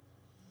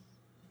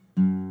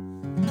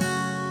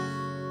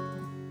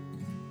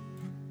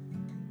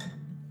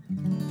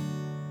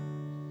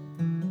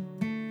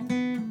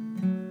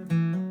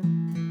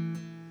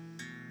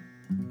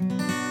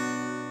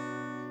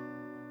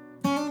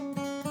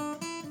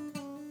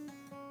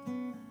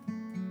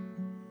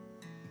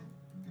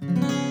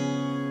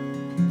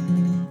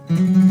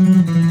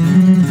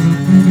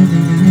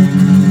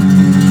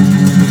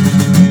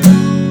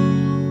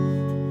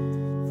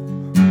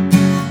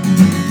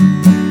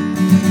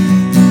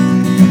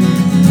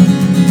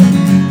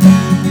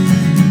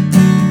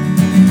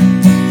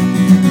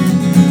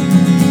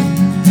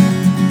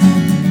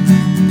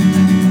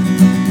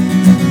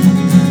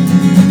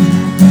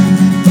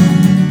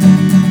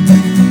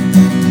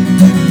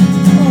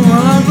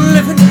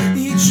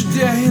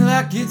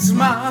like it's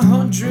my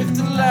 100th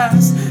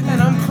last,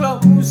 and I'm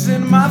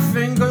closing my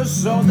fingers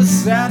so the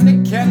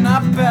Santa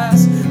cannot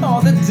pass.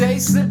 All the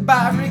days slip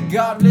by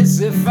regardless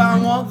if I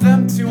want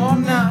them to or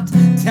not.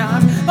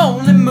 Time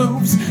only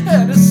moves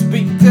at a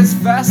speed that's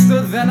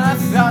faster than I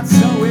thought.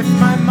 So if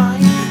my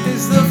mind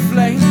is the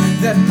flame,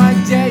 then my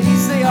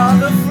days, they are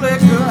the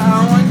flicker.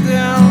 I went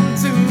down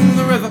to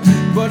the river,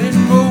 but it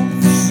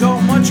moves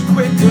so much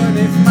quicker. And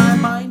if my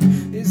mind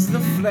is the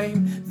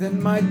flame,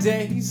 then my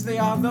days, they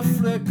are the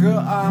flicker.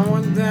 I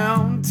went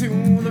down to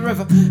the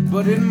river,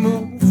 but it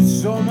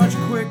moves so much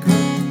quicker.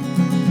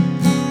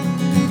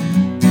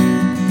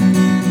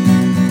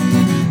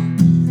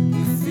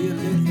 You feel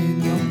it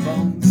in your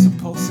bones, a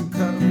pulsing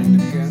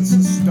current against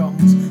the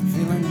stones,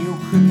 feeling you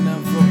could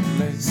never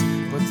place,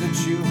 but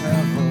that you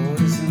have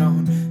always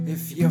known.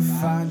 If you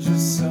find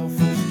yourself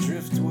as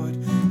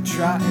driftwood,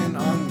 try and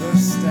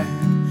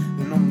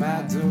understand. No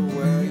matter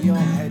where you're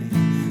headed,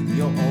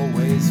 you'll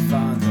always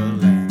find the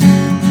land.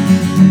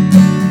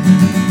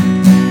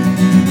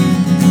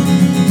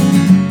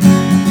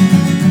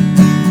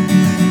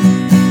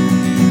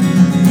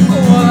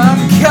 Well,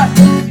 I'm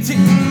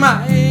cutting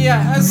my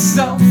ass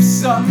off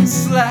some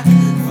slack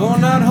for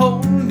not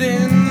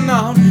holding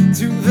on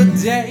to the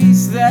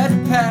days that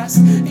pass.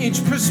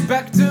 Each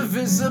perspective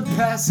is a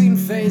passing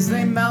phase.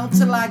 They melt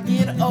till I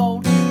get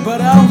old,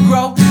 but I'll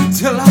grow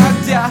till I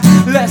die,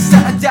 lest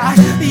I die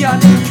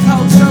young and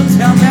cold. So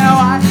tell me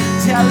why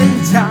telling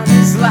time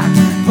is like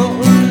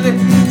pulling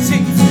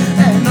teeth,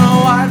 and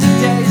why the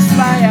days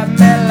fly at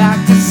me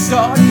like a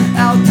sword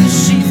out the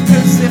sheath.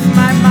 Cause if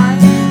my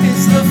mind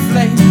is the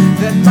flame,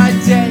 then my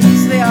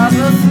days, they are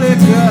the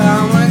flicker.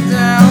 I went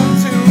down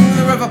to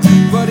the river,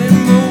 but it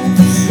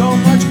moves so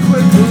much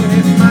quicker.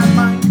 If my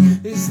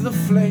mind is the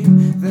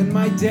flame, then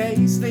my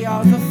days, they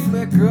are the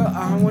flicker.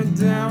 I went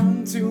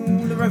down to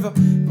the river,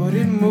 but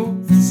it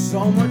moved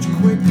so much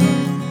quicker.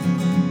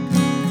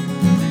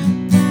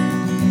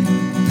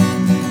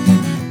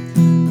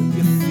 But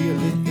you feel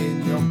it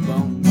in your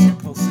bones, a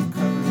pulsing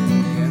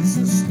current against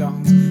the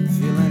stones,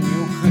 feeling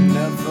you could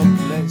never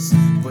place,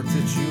 but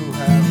that you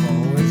have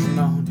always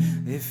known.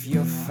 If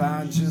you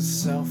find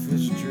yourself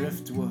as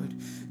driftwood,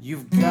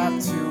 you've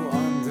got to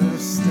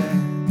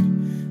understand.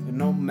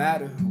 No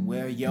matter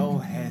where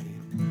you're headed,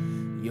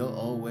 you'll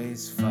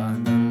always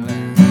find the